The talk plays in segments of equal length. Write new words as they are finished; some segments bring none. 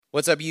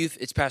What's up, youth?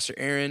 It's Pastor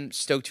Aaron.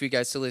 Stoked for you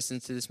guys to listen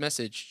to this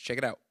message. Check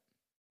it out.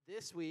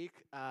 This week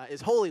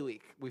is Holy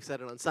Week. We've said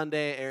it on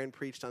Sunday. Aaron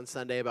preached on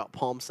Sunday about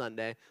Palm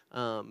Sunday.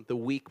 The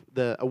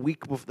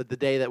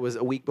day that was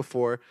a week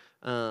before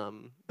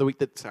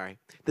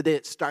the day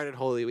that started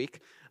Holy Week,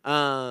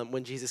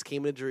 when Jesus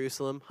came into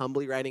Jerusalem,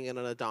 humbly riding in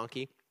on a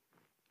donkey.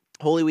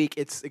 Holy Week,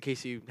 it's, in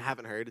case you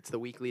haven't heard, it's the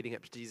week leading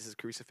up to Jesus'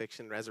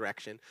 crucifixion,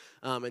 resurrection.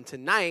 And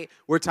tonight,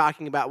 we're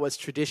talking about what's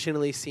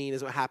traditionally seen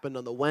as what happened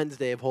on the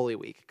Wednesday of Holy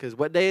Week. Because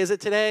what day is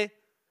it today?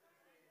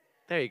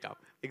 There you go.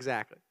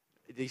 Exactly.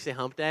 Did you say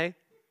hump day?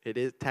 It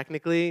is,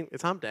 technically,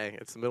 it's hump day.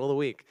 It's the middle of the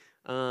week.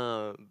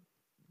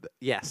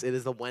 Yes, it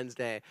is the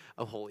Wednesday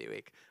of Holy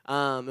Week.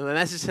 And my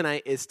message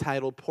tonight is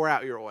titled, Pour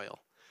Out Your Oil.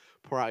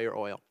 Pour Out Your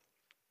Oil.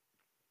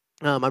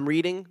 I'm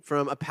reading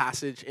from a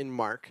passage in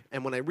Mark.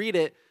 And when I read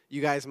it,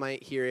 you guys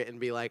might hear it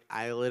and be like,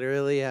 I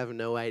literally have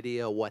no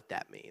idea what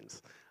that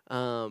means.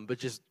 But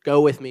just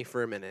go with me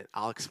for a minute.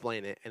 I'll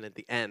explain it. And at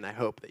the end, I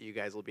hope that you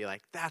guys will be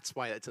like, that's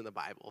why it's in the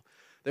Bible.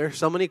 There are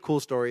so many cool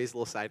stories,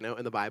 little side note,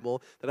 in the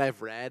Bible that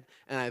I've read.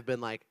 And I've been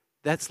like,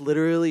 that's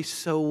literally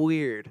so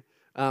weird.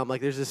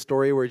 Like there's this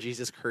story where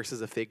Jesus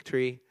curses a fig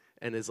tree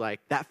and is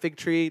like, that fig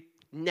tree,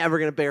 never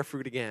going to bear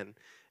fruit again.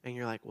 And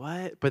you're like,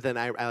 what? But then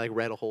I like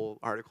read a whole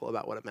article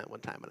about what it meant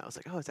one time. And I was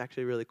like, oh, it's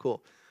actually really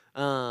cool.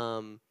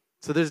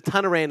 So there's a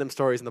ton of random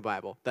stories in the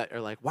Bible that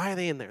are like, why are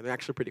they in there? They're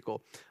actually pretty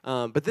cool.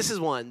 But this is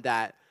one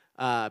that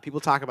people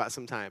talk about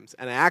sometimes,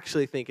 and I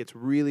actually think it's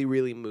really,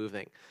 really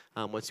moving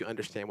once you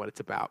understand what it's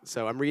about.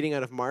 So I'm reading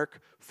out of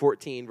Mark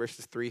 14,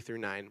 verses 3 through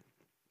 9.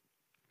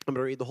 I'm going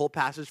to read the whole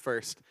passage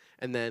first,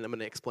 and then I'm going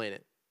to explain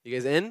it. You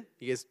guys in?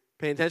 You guys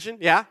paying attention?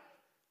 Yeah? A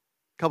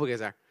couple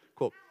guys are.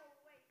 Cool.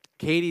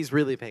 Katie's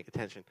really paying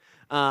attention.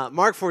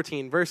 Mark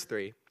 14, verse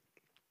 3.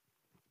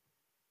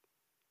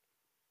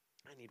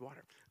 I need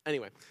water.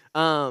 Anyway,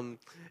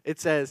 it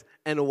says,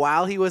 and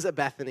while he was at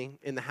Bethany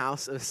in the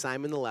house of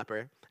Simon the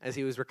leper, as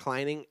he was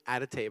reclining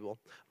at a table,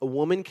 a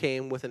woman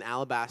came with an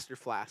alabaster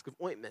flask of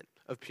ointment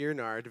of pure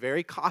nard,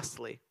 very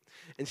costly,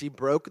 and she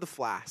broke the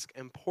flask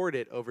and poured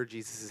it over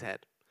Jesus'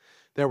 head.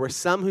 There were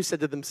some who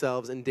said to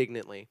themselves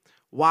indignantly,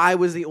 why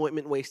was the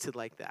ointment wasted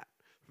like that?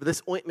 For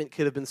this ointment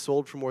could have been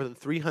sold for more than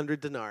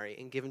 300 denarii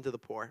and given to the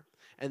poor.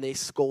 And they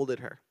scolded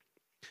her.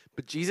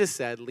 But Jesus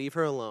said, leave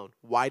her alone.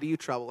 Why do you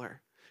trouble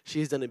her? She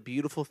has done a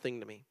beautiful thing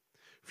to me.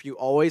 For you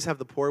always have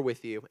the poor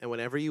with you, and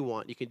whenever you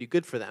want, you can do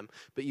good for them,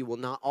 but you will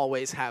not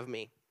always have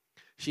me.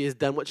 She has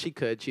done what she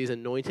could. She has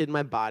anointed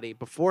my body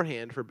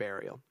beforehand for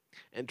burial.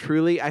 And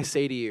truly I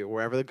say to you,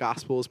 wherever the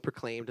gospel is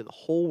proclaimed in the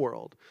whole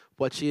world,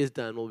 what she has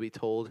done will be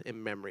told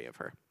in memory of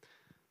her.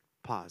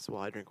 Pause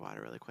while I drink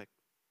water really quick.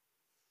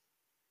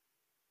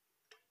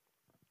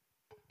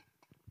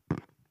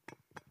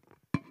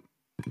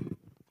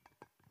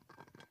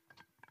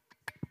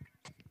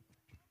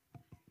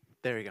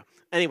 There we go.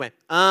 Anyway,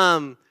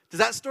 does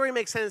that story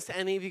make sense to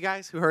any of you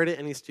guys who heard it?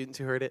 Any students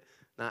who heard it?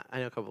 Not, I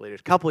know a couple leaders.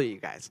 A couple of you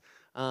guys.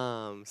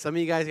 Some of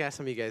you guys, yeah,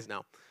 some of you guys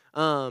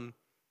know.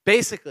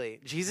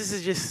 Basically, Jesus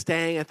is just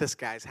staying at this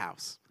guy's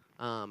house,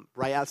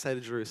 right outside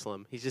of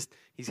Jerusalem. He's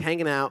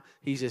hanging out.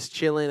 He's just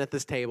chilling at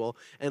this table.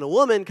 And a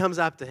woman comes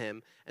up to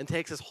him and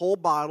takes this whole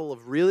bottle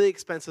of really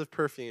expensive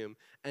perfume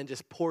and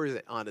just pours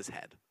it on his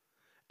head.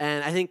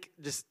 And I think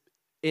just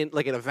in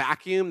a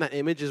vacuum, that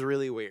image is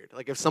really weird.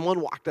 Like if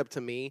someone walked up to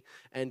me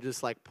and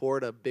just like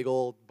poured a big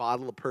old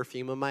bottle of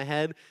perfume on my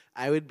head,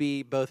 I would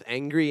be both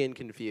angry and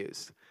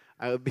confused.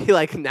 I would be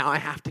like, now I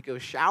have to go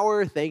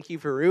shower. Thank you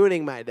for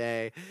ruining my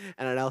day.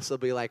 And I'd also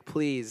be like,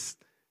 please,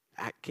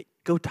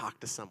 go talk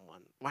to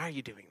someone. Why are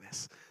you doing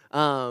this?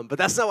 But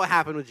that's not what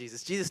happened with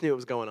Jesus. Jesus knew what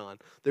was going on.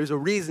 There's a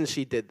reason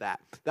she did that.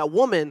 That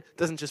woman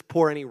doesn't just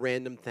pour any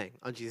random thing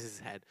on Jesus'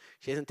 head.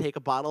 She doesn't take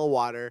a bottle of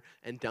water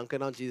and dunk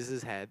it on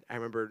Jesus' head. I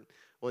remember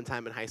one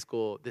time in high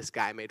school, this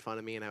guy made fun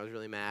of me, and I was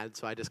really mad,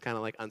 so I just kind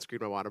of like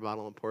unscrewed my water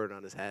bottle and poured it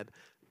on his head.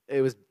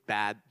 It was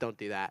bad. Don't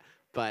do that.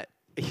 But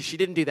she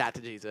didn't do that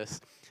to Jesus.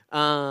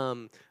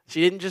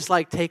 She didn't just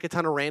like take a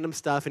ton of random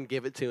stuff and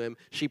give it to him.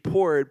 She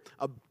poured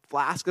a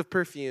flask of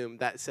perfume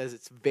that says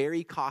it's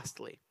very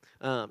costly.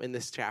 In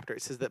this chapter,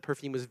 it says that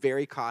perfume was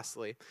very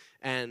costly.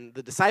 And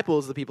the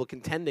disciples, the people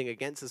contending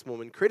against this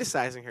woman,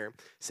 criticizing her,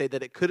 say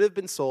that it could have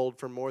been sold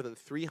for more than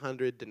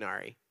 300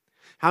 denarii.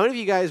 How many of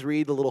you guys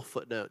read the little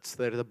footnotes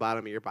that are at the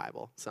bottom of your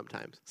Bible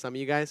sometimes? Some of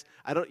you guys?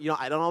 I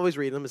don't always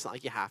read them. It's not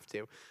like you have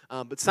to.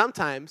 But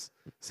sometimes,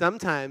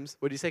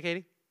 what do you say,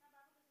 Katie?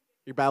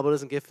 Your Bible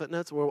doesn't give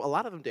footnotes? Well, a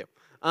lot of them do.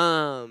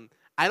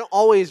 I don't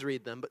always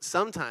read them, but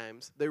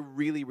sometimes they're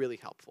really, really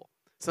helpful.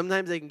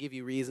 Sometimes they can give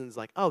you reasons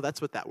like, oh,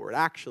 that's what that word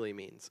actually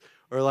means.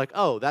 Or like,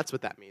 oh, that's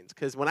what that means.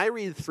 Because when I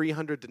read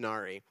 300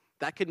 denarii,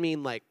 that could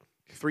mean like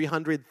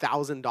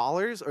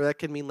 $300,000, or that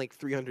could mean like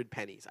 300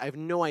 pennies. I have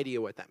no idea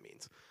what that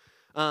means.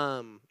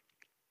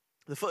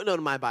 The footnote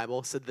in my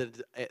Bible said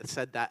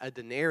that a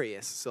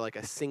denarius, so like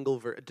a single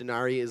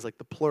denarii is like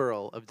the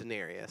plural of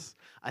denarius.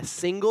 A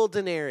single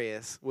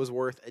denarius was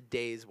worth a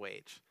day's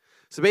wage.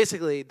 So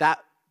basically,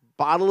 that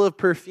bottle of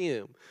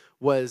perfume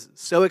was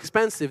so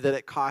expensive that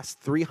it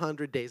cost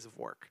 300 days of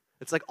work.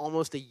 It's like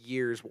almost a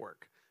year's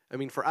work. I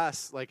mean, for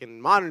us, like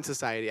in modern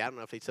society, I don't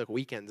know if they took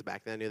weekends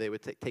back then. I knew they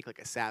would take like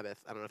a Sabbath.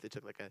 I don't know if they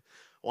took like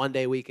a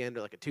 1-day weekend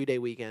or like a 2-day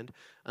weekend,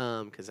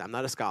 because I'm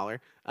not a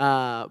scholar.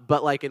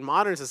 But like in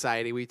modern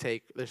society,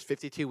 there's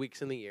 52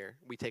 weeks in the year.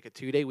 We take a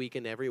 2-day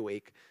weekend every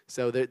week.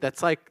 So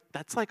that's like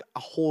a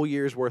whole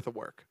year's worth of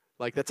work.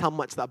 Like that's how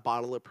much that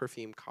bottle of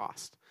perfume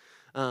cost.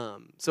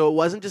 So it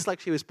wasn't just like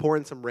she was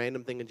pouring some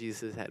random thing on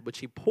Jesus' head. What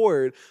she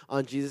poured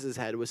on Jesus'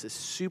 head was this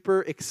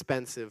super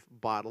expensive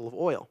bottle of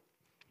oil.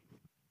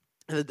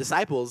 And the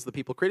disciples, the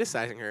people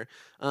criticizing her,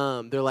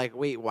 they're like,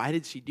 wait, why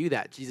did she do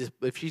that? Jesus,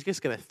 if she's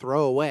just going to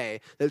throw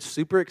away that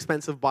super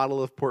expensive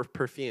bottle of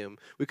perfume,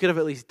 we could have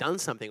at least done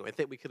something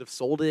with it. We could have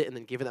sold it and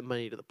then given that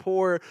money to the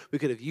poor. We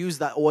could have used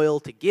that oil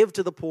to give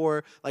to the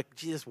poor. Like,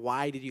 Jesus,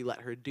 why did you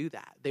let her do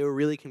that? They were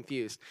really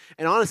confused.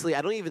 And honestly,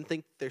 I don't even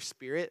think their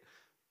spirit,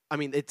 I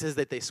mean, it says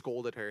that they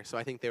scolded her, so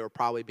I think they were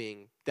probably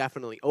being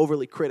definitely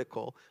overly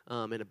critical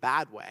in a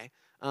bad way.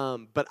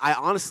 But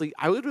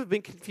I would have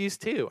been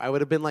confused too. I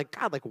would have been like,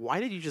 God, like, why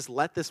did you just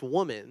let this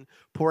woman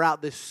pour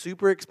out this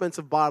super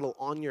expensive bottle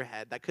on your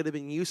head that could have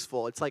been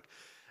useful? It's like,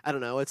 I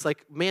don't know. It's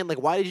like, man,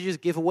 like, why did you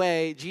just give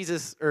away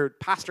Jesus or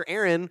Pastor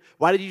Aaron?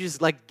 Why did you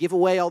just like give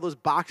away all those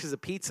boxes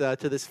of pizza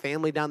to this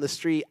family down the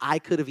street? I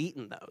could have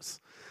eaten those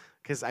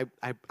because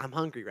I'm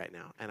hungry right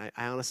now, and I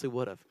honestly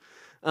would have.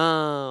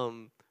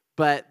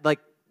 But like,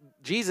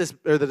 Jesus,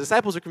 or the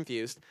disciples are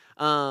confused,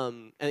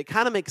 and it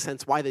kind of makes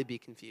sense why they'd be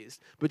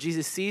confused. But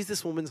Jesus sees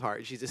this woman's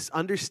heart. Jesus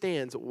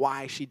understands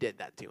why she did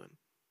that to him.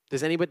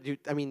 Does anybody,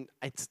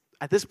 it's,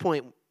 at this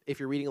point, if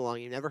you're reading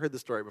along, you've never heard the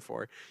story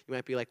before, you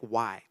might be like,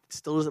 why? It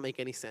still doesn't make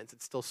any sense.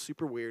 It's still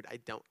super weird. I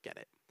don't get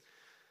it.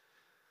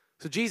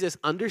 So Jesus,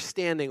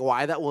 understanding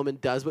why that woman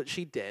does what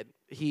she did,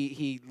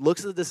 he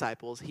looks at the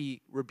disciples,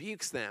 he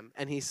rebukes them,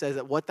 and he says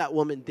that what that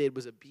woman did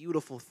was a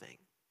beautiful thing.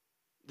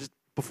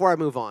 Before I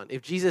move on,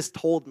 if Jesus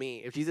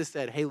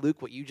said, hey,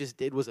 Luke, what you just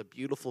did was a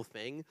beautiful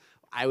thing,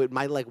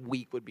 my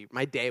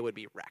day would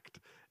be wrecked.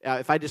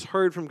 If I just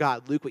heard from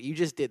God, Luke, what you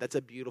just did, that's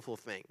a beautiful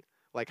thing.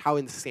 Like, how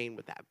insane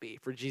would that be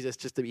for Jesus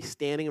just to be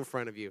standing in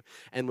front of you,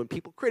 and when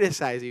people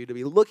criticize you, to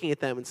be looking at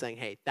them and saying,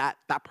 hey, that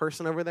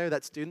person over there,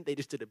 that student, they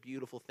just did a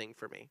beautiful thing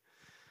for me.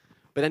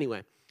 But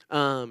anyway,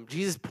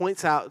 Jesus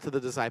points out to the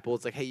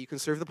disciples, like, hey, you can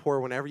serve the poor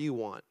whenever you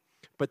want,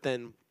 but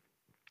then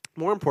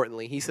more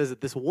importantly, he says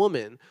that this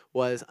woman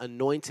was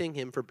anointing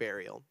him for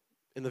burial.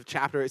 In the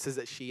chapter, it says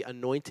that she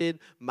anointed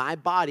my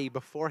body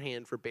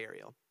beforehand for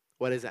burial.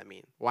 What does that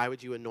mean? Why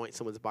would you anoint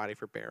someone's body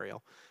for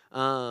burial?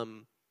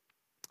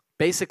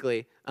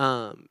 Basically,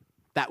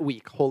 that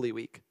week, Holy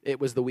Week, it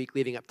was the week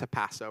leading up to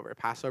Passover.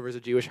 Passover is a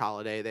Jewish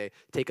holiday. They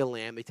take a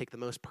lamb. They take the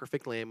most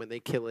perfect lamb, and they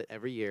kill it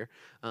every year,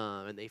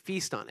 and they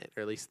feast on it,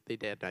 or at least they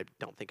did. I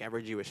don't think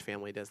every Jewish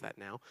family does that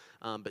now,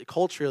 but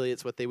culturally,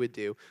 it's what they would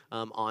do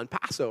on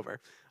Passover.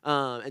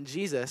 And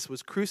Jesus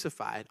was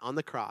crucified on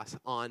the cross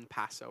on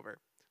Passover.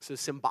 So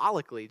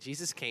symbolically,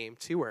 Jesus came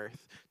to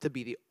earth to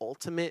be the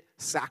ultimate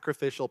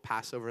sacrificial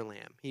Passover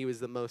lamb. He was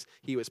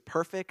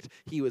perfect.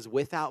 He was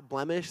without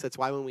blemish. That's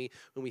why when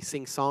we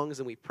sing songs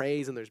and we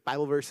praise and there's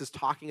Bible verses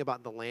talking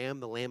about the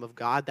Lamb of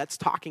God, that's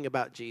talking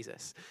about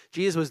Jesus.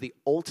 Jesus was the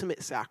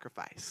ultimate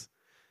sacrifice.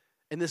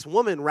 And this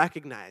woman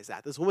recognized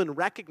that. This woman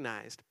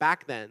recognized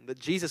back then that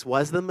Jesus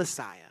was the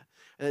Messiah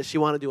and that she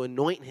wanted to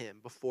anoint him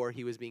before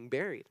he was being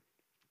buried.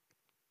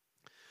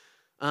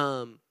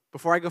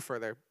 Before I go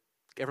further,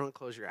 everyone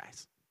close your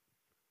eyes.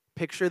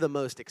 Picture the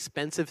most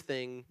expensive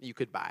thing you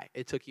could buy.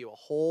 It took you a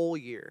whole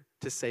year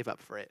to save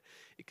up for it.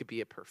 It could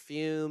be a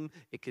perfume.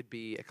 It could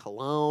be a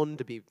cologne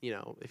to be,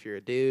 if you're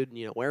a dude,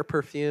 wear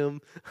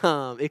perfume.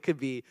 It could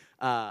be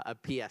a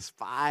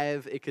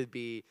PS5. It could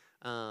be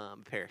a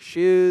pair of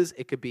shoes.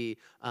 It could be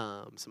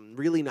some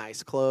really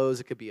nice clothes.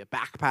 It could be a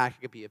backpack.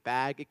 It could be a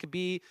bag. It could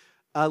be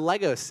a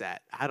Lego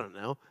set. I don't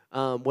know.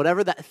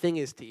 Whatever that thing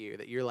is to you,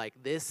 that you're like,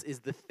 this is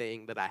the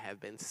thing that I have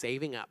been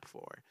saving up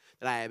for,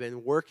 that I have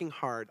been working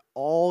hard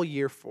all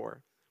year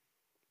for.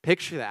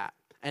 Picture that.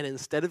 And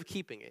instead of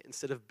keeping it,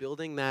 instead of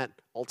building that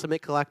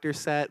ultimate collector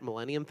set,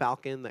 Millennium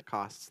Falcon, that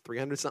costs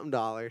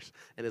 $300-something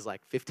and is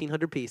like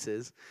 1,500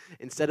 pieces,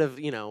 instead of,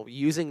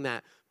 using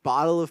that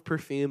bottle of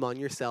perfume on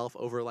yourself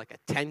over like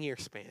a 10-year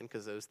span,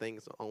 because those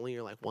things only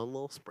are like one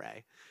little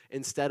spray,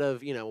 instead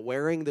of,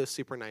 wearing those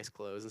super nice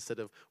clothes, instead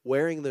of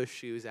wearing those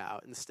shoes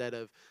out, instead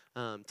of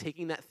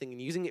taking that thing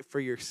and using it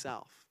for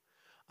yourself,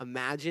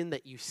 imagine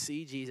that you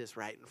see Jesus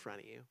right in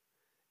front of you.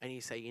 And you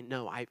say,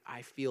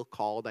 I feel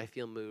called, I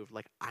feel moved,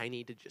 like I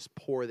need to just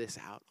pour this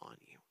out on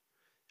you.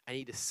 I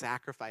need to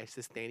sacrifice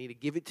this thing. I need to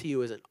give it to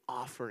you as an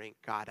offering,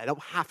 God. I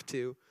don't have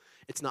to.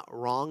 It's not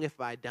wrong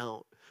if I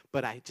don't,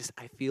 but I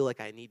feel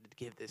like I need to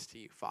give this to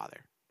you,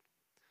 Father.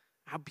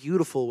 How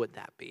beautiful would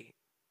that be?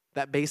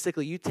 That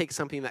basically you take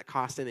something that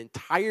cost an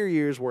entire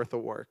year's worth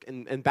of work,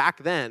 and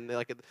back then,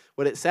 like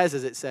what it says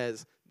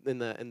in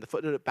the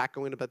footnote, back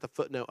going about the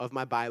footnote of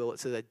my Bible,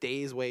 it says a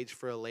day's wage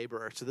for a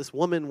laborer. So this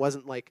woman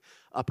wasn't like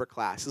upper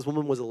class. This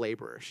woman was a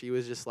laborer. She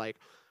was just like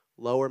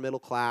lower middle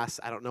class,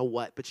 I don't know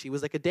what, but she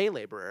was like a day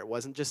laborer. It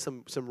wasn't just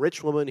some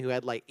rich woman who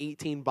had like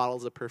 18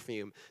 bottles of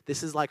perfume.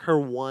 This is like her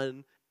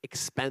one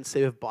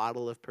expensive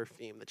bottle of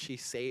perfume that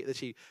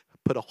she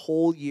put a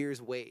whole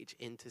year's wage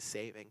into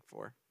saving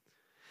for.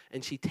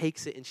 And she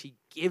takes it and she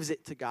gives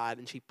it to God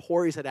and she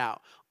pours it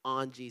out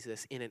on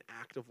Jesus in an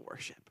act of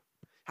worship.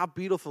 How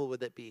beautiful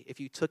would it be if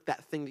you took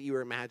that thing that you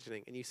were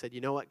imagining and you said,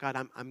 you know what, God,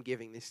 I'm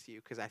giving this to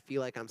you because I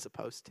feel like I'm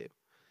supposed to.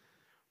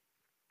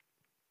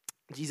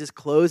 Jesus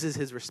closes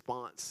his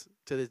response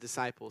to the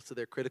disciples, to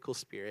their critical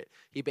spirit.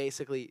 He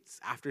basically,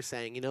 after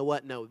saying, you know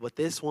what, no, what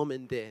this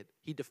woman did,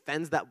 he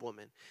defends that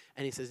woman.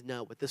 And he says,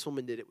 no, what this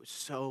woman did, it was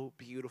so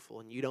beautiful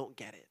and you don't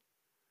get it.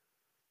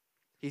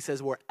 He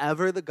says,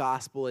 wherever the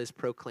gospel is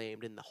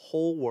proclaimed in the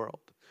whole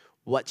world,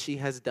 what she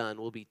has done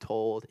will be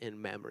told in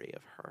memory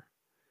of her.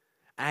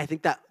 And I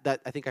think I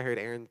think I heard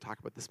Aaron talk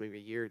about this maybe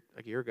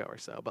a year ago or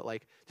so, but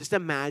like, just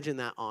imagine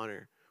that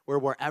honor. Where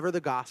wherever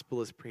the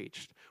gospel is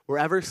preached,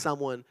 wherever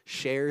someone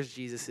shares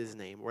Jesus'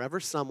 name, wherever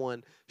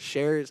someone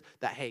shares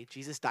that, hey,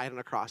 Jesus died on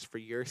a cross for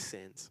your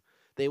sins,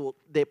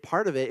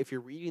 part of it, if you're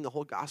reading the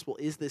whole gospel,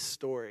 is this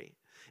story,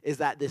 is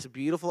that this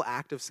beautiful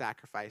act of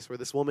sacrifice where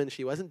this woman,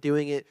 she wasn't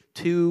doing it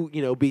to,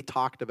 be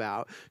talked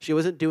about. She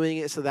wasn't doing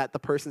it so that the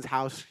person's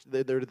house,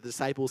 the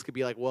disciples could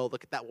be like, well,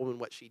 look at that woman,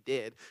 what she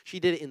did. She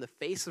did it in the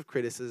face of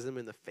criticism,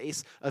 in the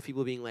face of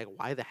people being like,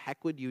 why the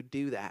heck would you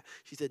do that?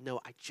 She said, no,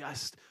 I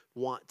just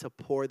want to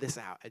pour this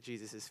out at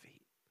Jesus'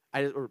 feet.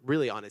 Or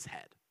really on his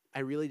head. I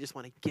really just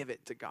want to give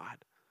it to God.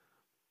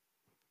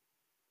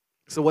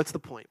 So what's the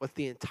point? What's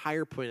the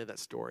entire point of that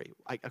story?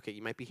 Okay,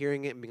 you might be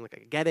hearing it and being like,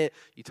 I get it.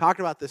 You talked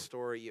about this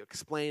story. You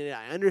explained it.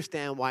 I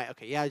understand why.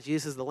 Okay, yeah,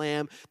 Jesus is the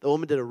lamb. The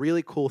woman did a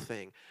really cool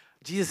thing.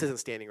 Jesus isn't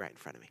standing right in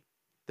front of me.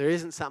 There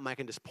isn't something I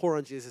can just pour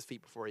on Jesus'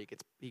 feet before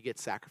he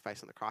gets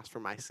sacrificed on the cross for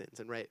my sins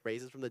and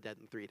raises from the dead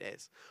in 3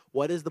 days.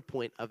 What is the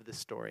point of this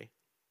story?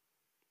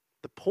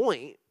 The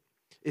point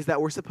is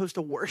that we're supposed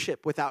to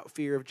worship without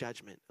fear of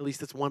judgment. At least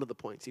that's one of the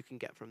points you can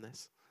get from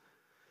this.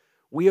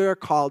 We are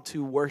called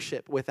to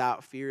worship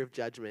without fear of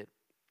judgment.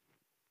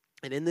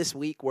 And in this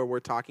week where we're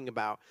talking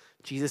about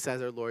Jesus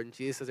as our Lord and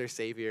Jesus as our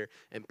Savior,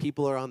 and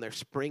people are on their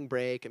spring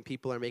break, and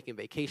people are making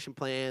vacation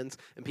plans,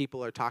 and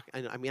people are talking,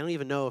 I don't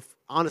even know if,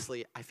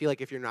 honestly, I feel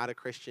like if you're not a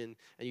Christian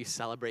and you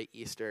celebrate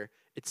Easter,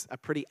 it's a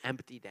pretty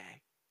empty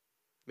day.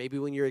 Maybe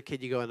when you're a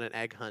kid, you go on an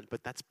egg hunt,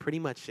 but that's pretty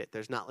much it.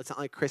 It's not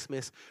like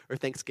Christmas or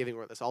Thanksgiving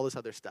where there's all this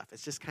other stuff.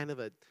 It's just kind of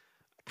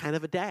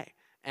a day.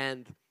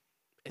 And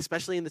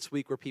especially in this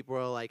week where people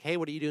are like, hey,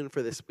 what are you doing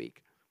for this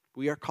week?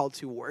 We are called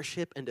to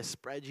worship and to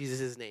spread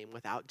Jesus' name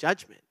without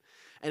judgment.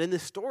 And in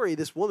this story,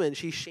 this woman,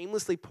 she's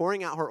shamelessly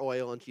pouring out her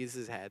oil on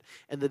Jesus' head,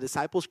 and the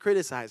disciples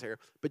criticize her,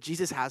 but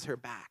Jesus has her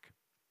back.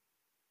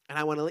 And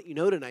I want to let you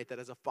know tonight that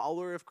as a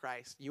follower of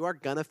Christ, you are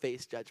going to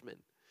face judgment.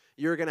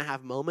 You're going to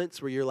have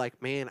moments where you're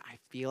like, man, I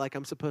feel like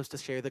I'm supposed to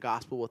share the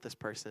gospel with this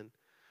person.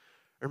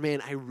 Or,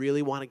 man, I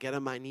really want to get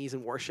on my knees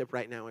and worship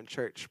right now in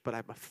church, but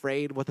I'm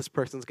afraid what this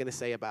person's going to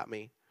say about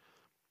me.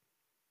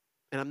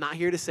 And I'm not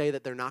here to say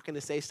that they're not going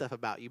to say stuff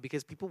about you,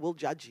 because people will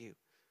judge you.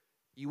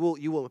 You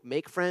will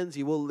make friends.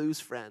 You will lose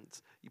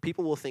friends.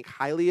 People will think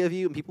highly of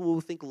you, and people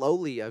will think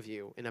lowly of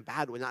you in a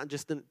bad way. Not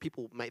just that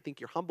people might think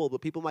you're humble,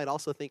 but people might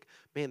also think,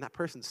 man, that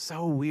person's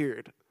so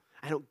weird.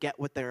 I don't get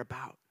what they're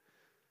about.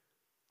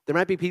 There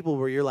might be people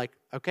where you're like,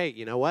 okay,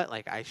 you know what?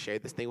 Like, I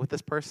shared this thing with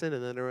this person,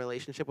 and then the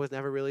relationship was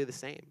never really the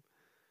same.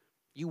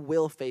 You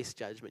will face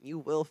judgment. You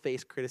will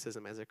face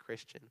criticism as a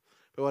Christian.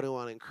 But what I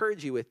want to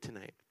encourage you with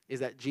tonight is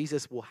that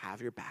Jesus will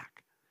have your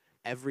back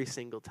every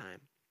single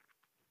time.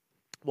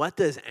 What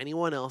does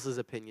anyone else's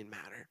opinion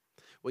matter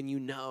when you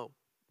know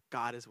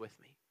God is with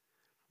me?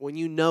 When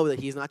you know that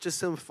he's not just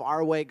some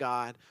faraway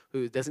God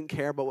who doesn't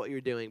care about what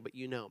you're doing, but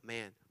you know,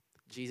 man,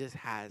 Jesus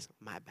has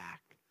my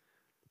back.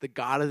 The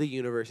God of the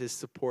universe is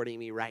supporting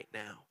me right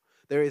now.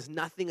 There is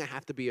nothing I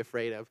have to be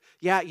afraid of.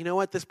 Yeah, you know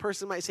what? This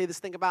person might say this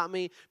thing about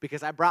me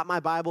because I brought my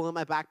Bible in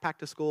my backpack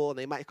to school, and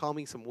they might call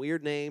me some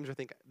weird names or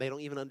think they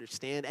don't even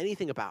understand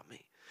anything about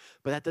me.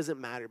 But that doesn't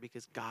matter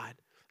because God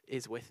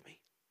is with me.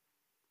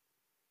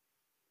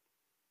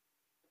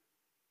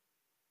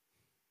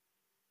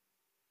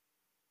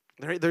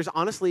 There's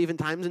honestly even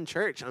times in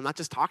church, and I'm not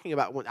just talking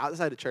about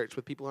outside of church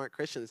with people who aren't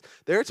Christians.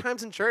 There are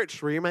times in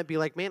church where you might be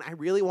like, man, I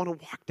really want to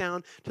walk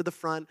down to the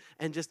front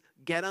and just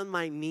get on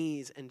my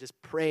knees and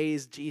just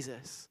praise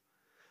Jesus.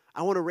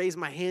 I want to raise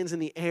my hands in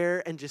the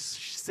air and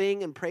just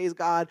sing and praise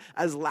God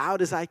as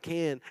loud as I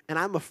can. And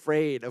I'm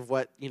afraid of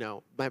what,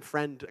 my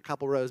friend a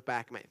couple rows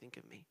back might think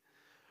of me.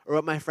 Or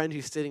what my friend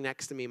who's sitting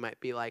next to me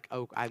might be like,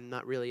 oh, I'm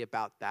not really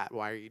about that.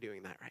 Why are you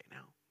doing that right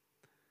now?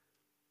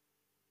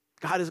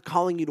 God is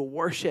calling you to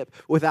worship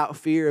without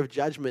fear of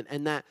judgment.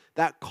 And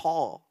that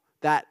call,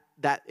 that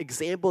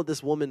example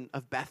this woman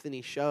of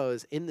Bethany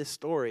shows in this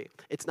story,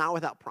 it's not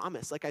without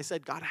promise. Like I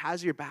said, God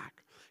has your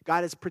back.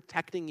 God is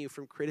protecting you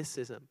from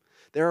criticism.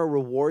 There are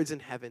rewards in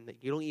heaven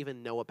that you don't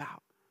even know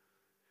about.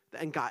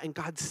 And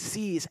God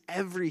sees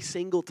every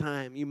single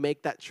time you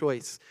make that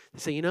choice to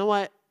say, you know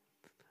what?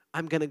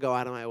 I'm going to go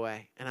out of my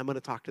way, and I'm going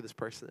to talk to this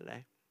person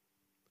today.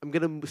 I'm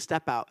going to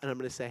step out and I'm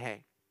going to say,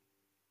 hey,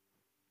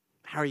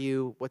 how are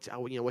you? What's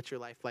your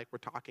life like? We're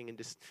talking and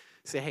just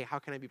say, hey, how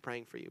can I be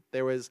praying for you?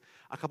 There was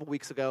a couple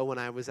weeks ago when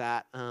I was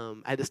I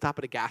had to stop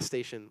at a gas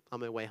station on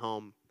my way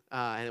home.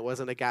 And it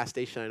wasn't a gas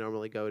station I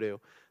normally go to.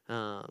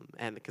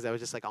 And because I was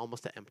just like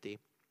almost empty.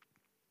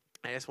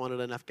 I just wanted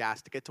enough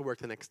gas to get to work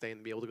the next day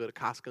and be able to go to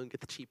Costco and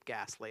get the cheap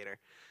gas later.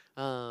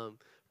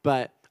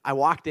 But I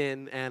walked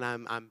in and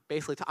I'm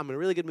basically I'm in a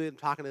really good mood. I'm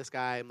talking to this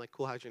guy. I'm like,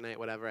 cool, how's your night?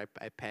 Whatever.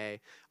 I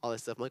pay all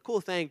this stuff. I'm like,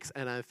 cool, thanks.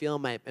 And I feel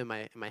in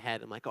my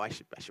head, I'm like, oh, I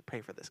should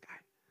pray for this guy.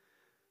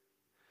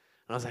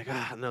 And I was like,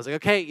 and I was like,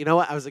 okay, you know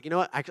what? I was like, you know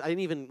what? I didn't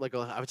even like.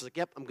 I was just like,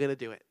 yep, I'm gonna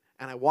do it.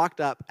 And I walked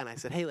up and I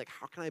said, hey, like,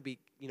 how can I be?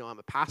 I'm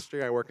a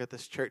pastor. I work at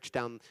this church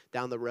down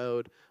the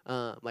road.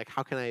 Like,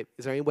 how can I?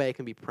 Is there any way I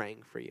can be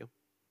praying for you?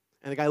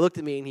 And the guy looked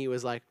at me and he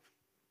was like,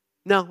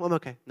 no, I'm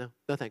okay. No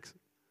thanks.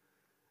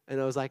 And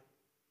I was like,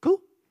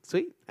 cool,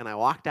 sweet. And I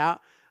walked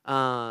out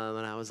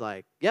and I was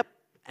like, yep.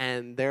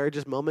 And there are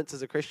just moments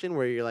as a Christian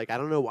where you're like, I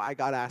don't know why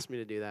God asked me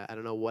to do that. I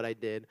don't know what I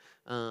did.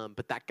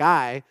 But that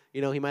guy,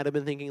 he might have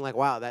been thinking like,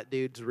 wow, that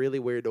dude's really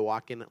weird to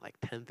walk in at like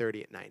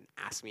 10:30 at night and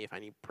ask me if I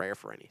need prayer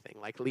for anything.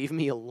 Like, leave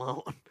me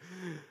alone.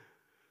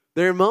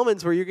 There are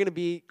moments where you're going to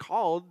be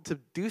called to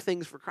do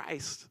things for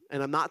Christ.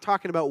 And I'm not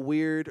talking about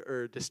weird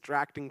or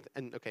distracting.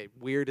 And okay,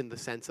 weird in the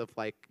sense of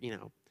like,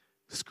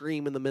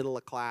 scream in the middle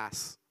of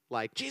class,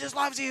 like, Jesus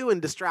loves you,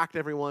 and distract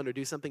everyone or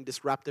do something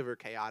disruptive or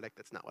chaotic.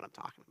 That's not what I'm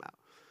talking about.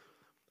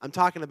 I'm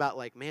talking about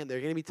like, man, there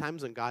are going to be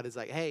times when God is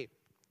like, hey,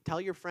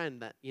 tell your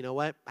friend that, you know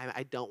what,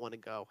 I don't want to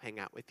go hang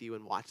out with you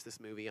and watch this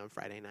movie on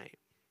Friday night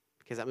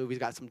because that movie's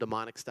got some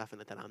demonic stuff in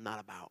it that I'm not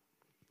about.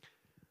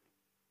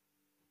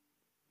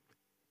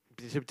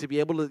 To be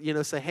able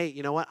to, say, hey,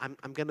 you know what,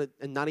 I'm going to,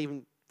 and not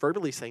even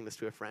verbally saying this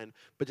to a friend,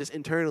 but just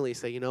internally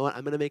say, you know what,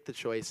 I'm going to make the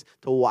choice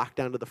to walk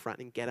down to the front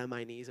and get on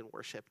my knees and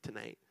worship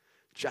tonight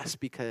just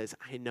because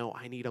I know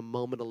I need a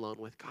moment alone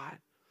with God.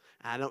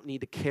 I don't need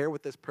to care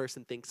what this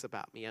person thinks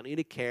about me. I don't need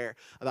to care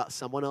about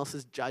someone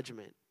else's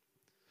judgment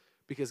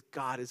because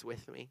God is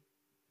with me.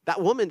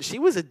 That woman, she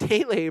was a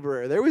day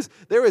laborer. There was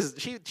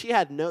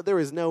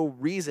no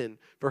reason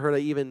for her to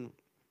even,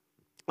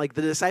 like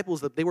the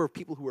disciples, they were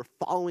people who were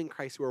following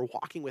Christ, who were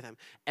walking with him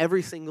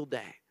every single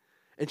day.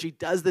 And she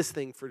does this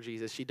thing for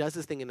Jesus. She does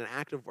this thing in an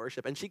act of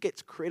worship. And she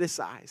gets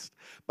criticized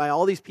by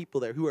all these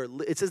people there who are,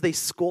 it says they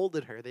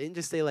scolded her. They didn't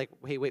just say like,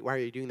 hey, wait, why are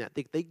you doing that?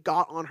 They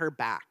got on her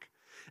back.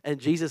 And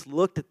Jesus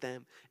looked at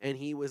them and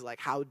he was like,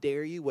 how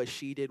dare you? What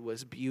she did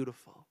was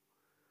beautiful.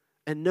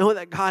 And know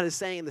that God is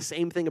saying the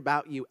same thing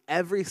about you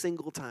every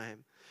single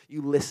time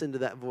you listen to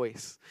that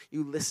voice.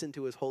 You listen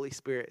to his Holy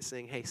Spirit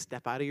saying, hey,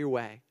 step out of your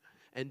way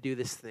and do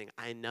this thing.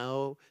 I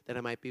know that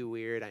it might be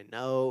weird. I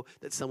know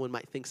that someone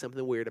might think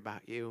something weird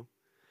about you.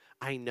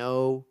 I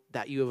know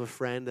that you have a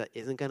friend that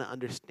isn't going to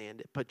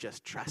understand it, but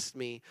just trust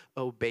me,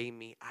 obey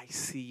me. I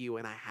see you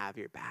and I have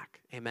your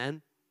back.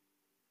 Amen?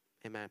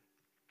 Amen.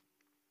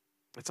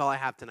 That's all I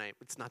have tonight.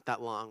 It's not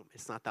that long.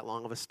 It's not that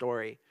long of a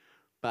story.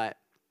 But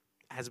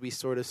as we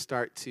sort of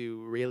start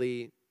to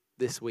really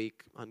this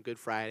week on Good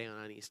Friday and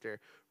on Easter,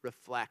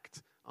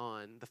 reflect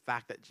on the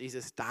fact that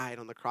Jesus died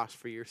on the cross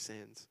for your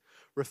sins.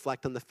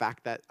 Reflect on the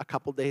fact that a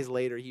couple days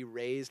later he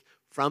raised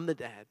from the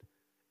dead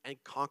and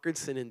conquered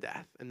sin and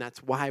death. And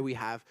that's why we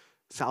have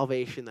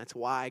salvation. That's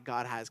why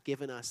God has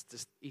given us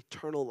this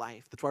eternal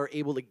life. That's why we're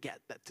able to get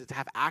that, to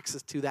have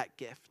access to that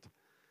gift.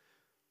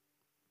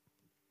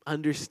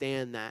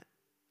 Understand that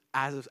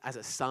as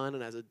a son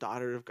and as a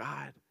daughter of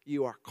God,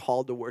 you are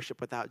called to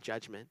worship without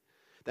judgment.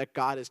 That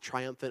God is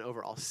triumphant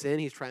over all sin.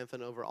 He's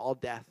triumphant over all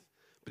death.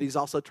 But he's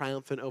also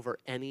triumphant over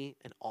any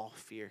and all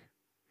fear.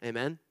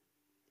 Amen?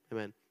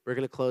 Amen. We're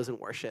going to close in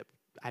worship.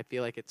 I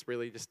feel like it's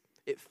really just,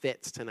 it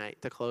fits tonight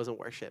to close in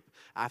worship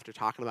after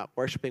talking about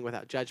worshiping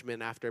without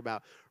judgment, after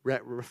about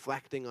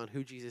reflecting on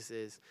who Jesus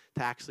is,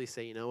 to actually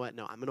say, you know what,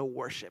 no, I'm going to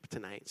worship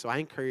tonight. So I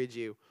encourage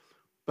you,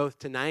 both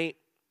tonight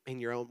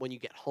and your own, when you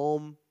get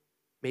home,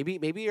 maybe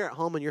you're at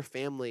home and your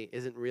family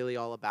isn't really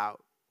all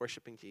about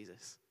worshiping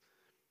Jesus.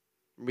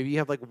 Maybe you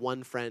have like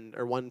one friend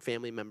or one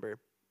family member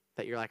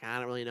that you're like, I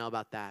don't really know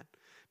about that.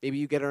 Maybe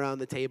you get around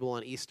the table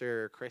on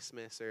Easter or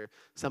Christmas or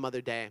some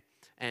other day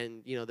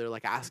and, they're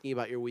like asking you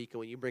about your week, and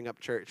when you bring up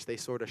church, they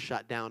sort of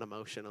shut down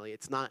emotionally.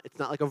 It's not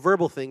like a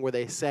verbal thing where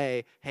they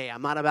say, hey,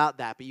 I'm not about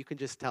that, but you can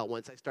just tell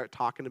once I start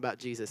talking about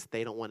Jesus,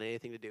 they don't want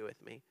anything to do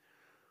with me.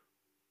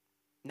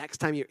 Next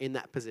time you're in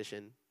that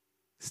position,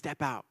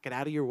 step out, get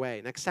out of your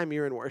way. Next time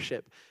you're in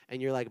worship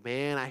and you're like,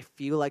 man, I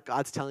feel like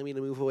God's telling me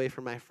to move away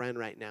from my friend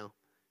right now.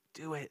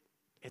 Do it.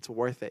 It's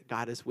worth it.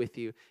 God is with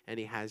you and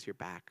he has your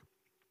back.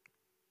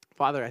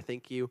 Father, I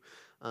thank you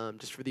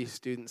just for these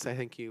students. I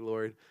thank you,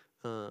 Lord,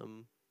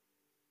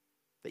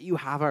 that you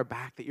have our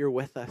back, that you're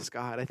with us,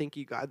 God. I thank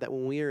you, God, that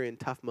when we are in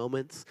tough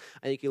moments,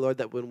 I thank you, Lord,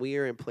 that when we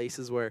are in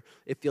places where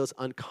it feels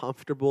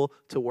uncomfortable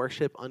to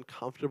worship,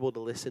 uncomfortable to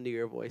listen to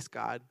your voice,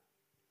 God,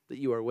 that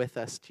you are with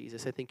us,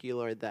 Jesus. I thank you,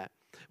 Lord, that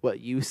what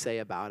you say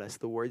about us,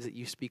 the words that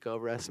you speak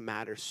over us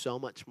matter so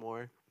much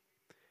more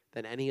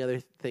than any other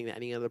thing that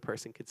any other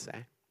person could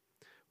say.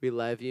 We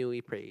love you.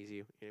 We praise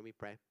you. And we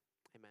pray.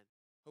 Amen.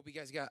 Hope you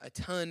guys got a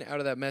ton out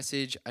of that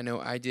message. I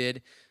know I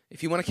did.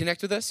 If you want to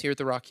connect with us here at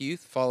The Rock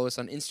Youth, follow us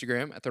on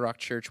Instagram at The Rock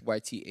Church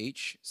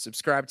YTH.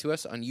 Subscribe to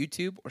us on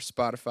YouTube or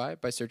Spotify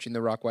by searching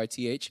The Rock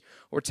YTH,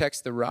 or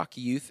text The Rock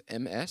Youth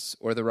MS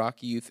or The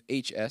Rock Youth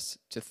HS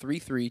to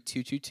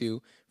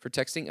 33222 for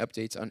texting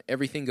updates on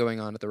everything going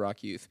on at The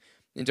Rock Youth.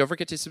 And don't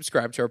forget to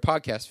subscribe to our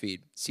podcast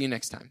feed. See you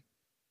next time.